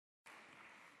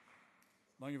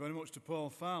Thank you very much to Paul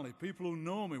Farley. People who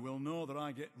know me will know that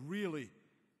I get really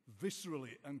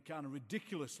viscerally and kind of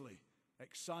ridiculously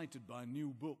excited by new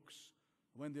books.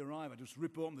 When they arrive, I just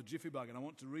rip open the jiffy bag and I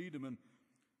want to read them. And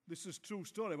this is a true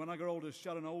story. When I got hold of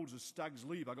Sharon Olds' Stag's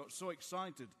Leap, I got so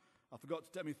excited I forgot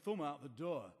to take my thumb out the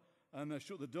door. And I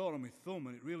shut the door on my thumb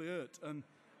and it really hurt.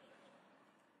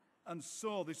 And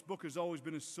so this book has always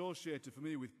been associated for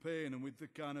me with pain and with the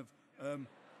kind of...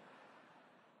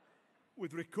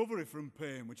 with recovery from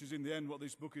pain, which is in the end what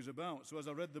this book is about. So as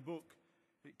I read the book,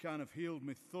 it kind of healed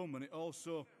my thumb, and it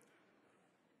also,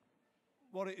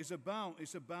 what it is about,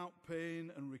 it's about pain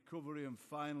and recovery and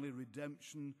finally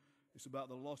redemption. It's about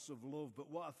the loss of love. But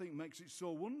what I think makes it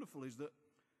so wonderful is that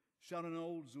Sharon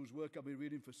Olds, whose work I've been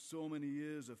reading for so many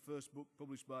years, her first book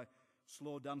published by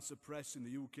Slow Dancer Press in the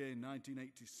UK in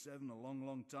 1987, a long,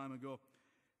 long time ago,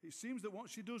 it seems that what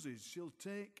she does is she'll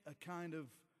take a kind of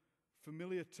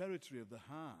familiar territory of the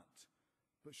heart,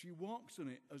 but she walks on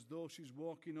it as though she's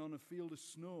walking on a field of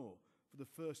snow for the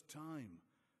first time.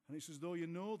 And it's as though you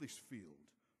know this field,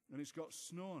 and it's got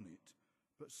snow on it,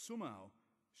 but somehow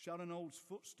Sharon Olds'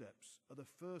 footsteps are the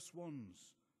first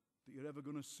ones that you're ever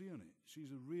going to see on it.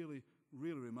 She's a really,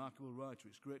 really remarkable writer.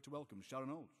 It's great to welcome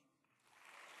Sharon Olds.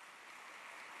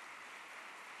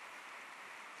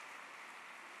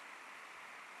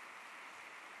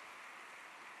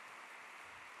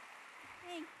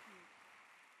 Thank you.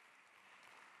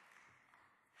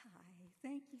 Hi,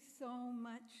 thank you so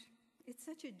much. It's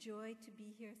such a joy to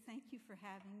be here. Thank you for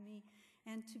having me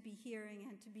and to be hearing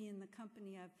and to be in the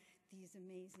company of these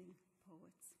amazing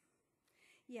poets.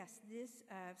 Yes, this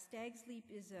Stag's Leap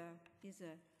is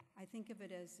I think of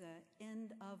it as an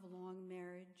end of long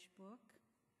marriage book.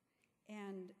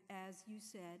 And as you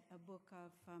said, a book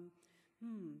of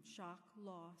shock,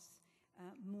 loss,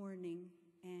 mourning,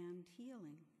 and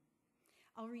healing.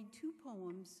 I'll read two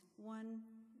poems, one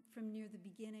from near the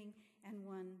beginning and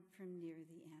one from near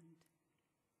the end.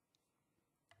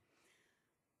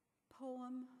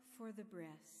 Poem for the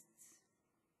Breasts.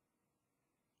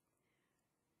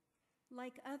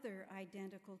 Like other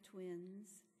identical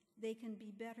twins, they can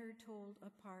be better told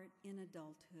apart in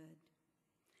adulthood.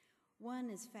 One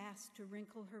is fast to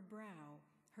wrinkle her brow,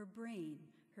 her brain,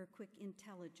 her quick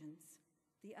intelligence.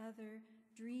 The other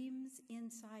dreams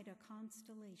inside a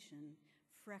constellation,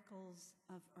 freckles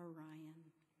of Orion.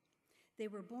 They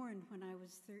were born when I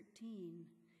was 13.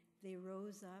 They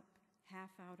rose up half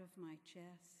out of my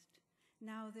chest.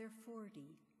 Now they're 40,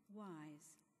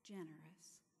 wise,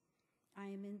 generous. I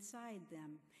am inside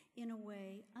them, in a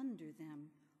way under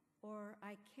them, or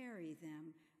I carry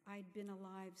them. I'd been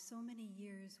alive so many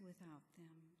years without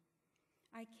them.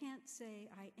 I can't say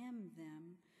I am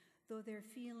them, though their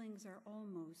feelings are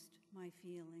almost my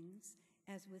feelings,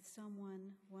 as with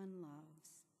someone one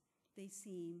loves. They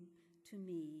seem, to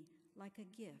me, like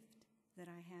a gift that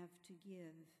I have to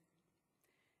give.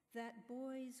 That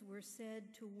boys were said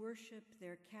to worship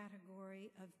their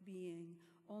category of being,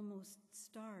 almost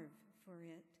starve for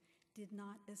it, did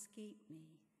not escape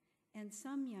me. And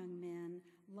some young men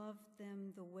loved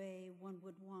them the way one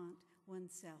would want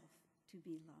oneself to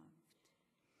be loved.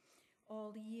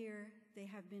 All year they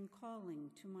have been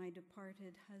calling to my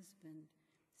departed husband,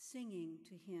 singing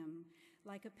to him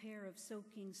like a pair of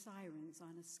soaking sirens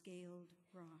on a scaled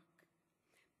rock.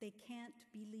 They can't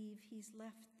believe he's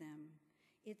left them.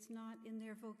 It's not in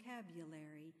their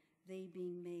vocabulary, they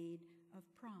being made of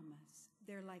promise.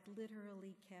 They're like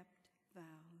literally kept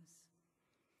vows.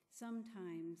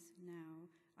 Sometimes now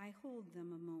I hold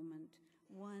them a moment,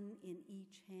 one in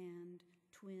each hand,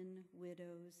 twin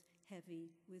widows,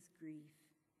 heavy with grief.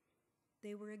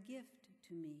 They were a gift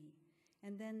to me,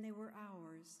 and then they were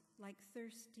ours, like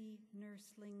thirsty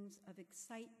nurslings of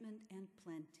excitement and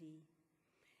plenty.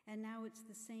 And now it's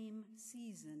the same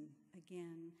season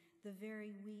again, the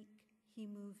very week he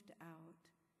moved out.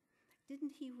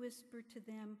 Didn't he whisper to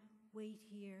them, "Wait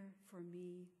here for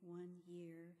me 1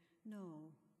 year"?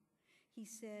 No. He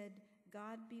said,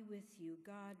 "God be with you,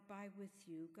 God bye with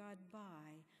you, God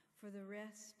bye for the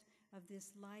rest of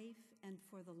this life and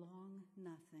for the long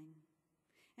nothing."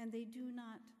 And they do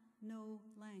not know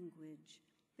language.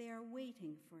 They are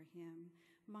waiting for him.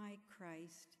 My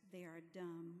Christ, they are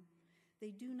dumb. They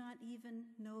do not even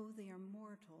know they are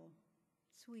mortal.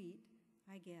 Sweet,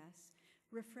 I guess,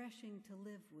 refreshing to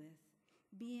live with,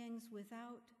 beings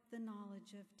without the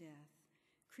knowledge of death,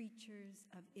 creatures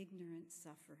of ignorant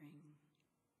suffering.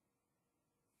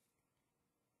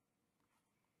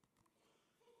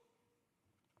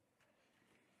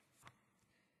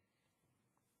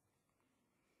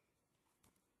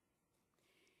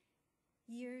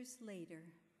 Years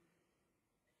later,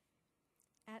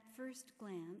 at first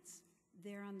glance,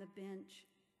 there on the bench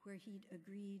where he'd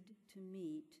agreed to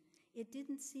meet. It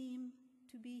didn't seem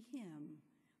to be him,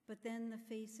 but then the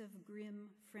face of grim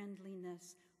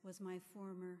friendliness was my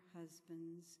former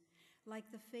husband's,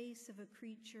 like the face of a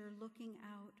creature looking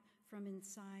out from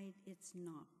inside its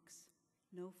knocks.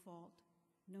 No fault,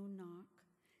 no knock.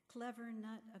 Clever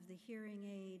nut of the hearing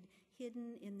aid,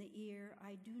 hidden in the ear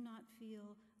I do not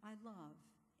feel I love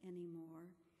anymore.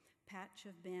 Patch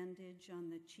of bandage on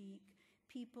the cheek,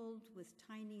 peopled with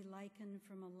tiny lichen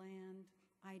from a land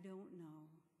I don't know.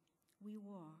 We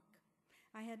walk.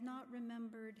 I had not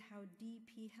remembered how deep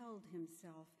he held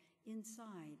himself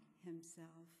inside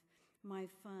himself, my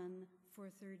fun for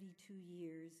 32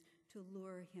 years to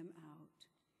lure him out.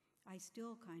 I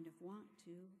still kind of want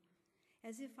to,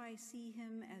 as if I see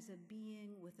him as a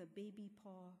being with a baby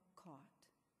paw caught.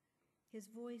 His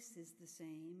voice is the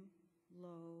same,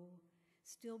 low,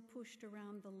 still pushed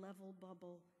around the level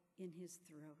bubble in his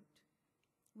throat.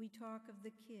 We talk of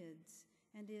the kids,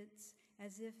 and it's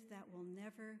as if that will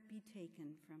never be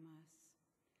taken from us.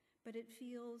 But it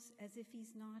feels as if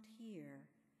he's not here.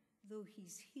 Though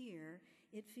he's here,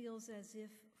 it feels as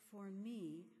if, for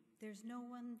me, there's no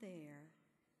one there.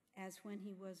 As when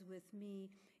he was with me,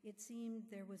 it seemed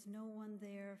there was no one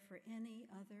there for any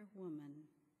other woman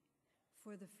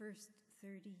for the first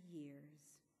 30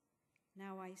 years.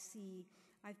 Now I see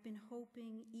I've been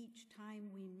hoping each time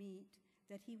we meet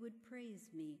that he would praise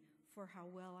me for how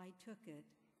well I took it,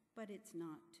 but it's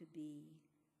not to be.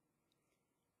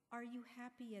 Are you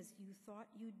happy as you thought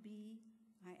you'd be?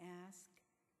 I ask.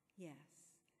 Yes,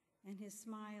 and his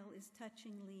smile is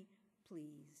touchingly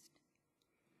pleased.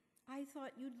 I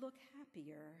thought you'd look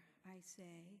happier, I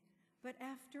say, but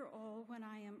after all, when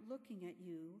I am looking at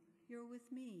you, you're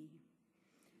with me.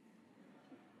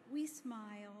 We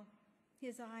smile,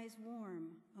 his eyes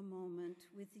warm a moment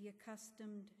with the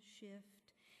accustomed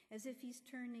shift, as if he's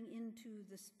turning into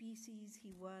the species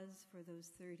he was for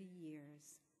those 30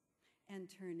 years, and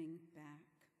turning back.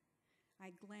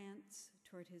 I glance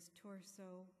toward his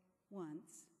torso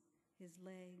once, his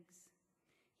legs.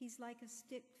 He's like a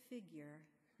stick figure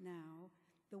now,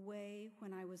 the way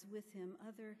when I was with him,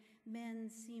 other men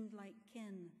seemed like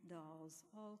Ken dolls,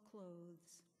 all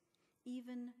clothes.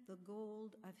 Even the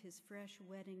gold of his fresh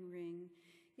wedding ring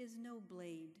is no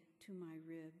blade to my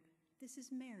rib. This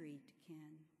is married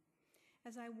Ken.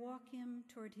 As I walk him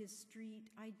toward his street,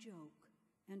 I joke,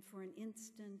 and for an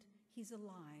instant, he's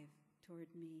alive toward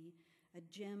me, a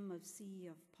gem of sea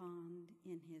of pond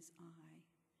in his eye.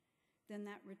 Then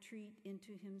that retreat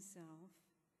into himself,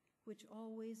 which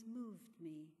always moved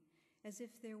me, as if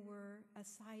there were a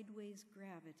sideways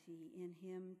gravity in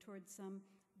him toward some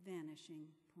vanishing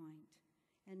point.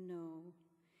 And no,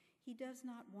 he does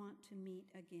not want to meet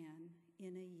again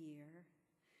in a year.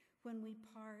 When we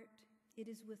part, it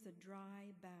is with a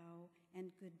dry bow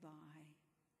and goodbye.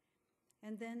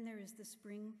 And then there is the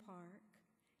spring park,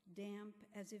 damp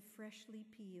as if freshly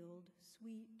peeled,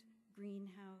 sweet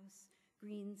greenhouse,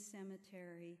 green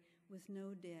cemetery with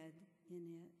no dead in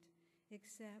it,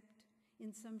 except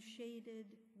in some shaded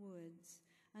woods,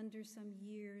 under some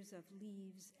years of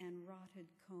leaves and rotted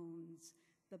cones,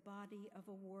 the body of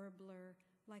a warbler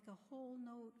like a whole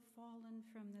note fallen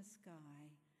from the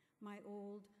sky, my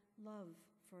old love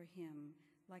for him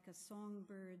like a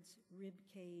songbird's rib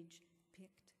cage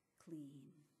picked clean.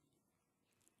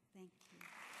 Thank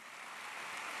you.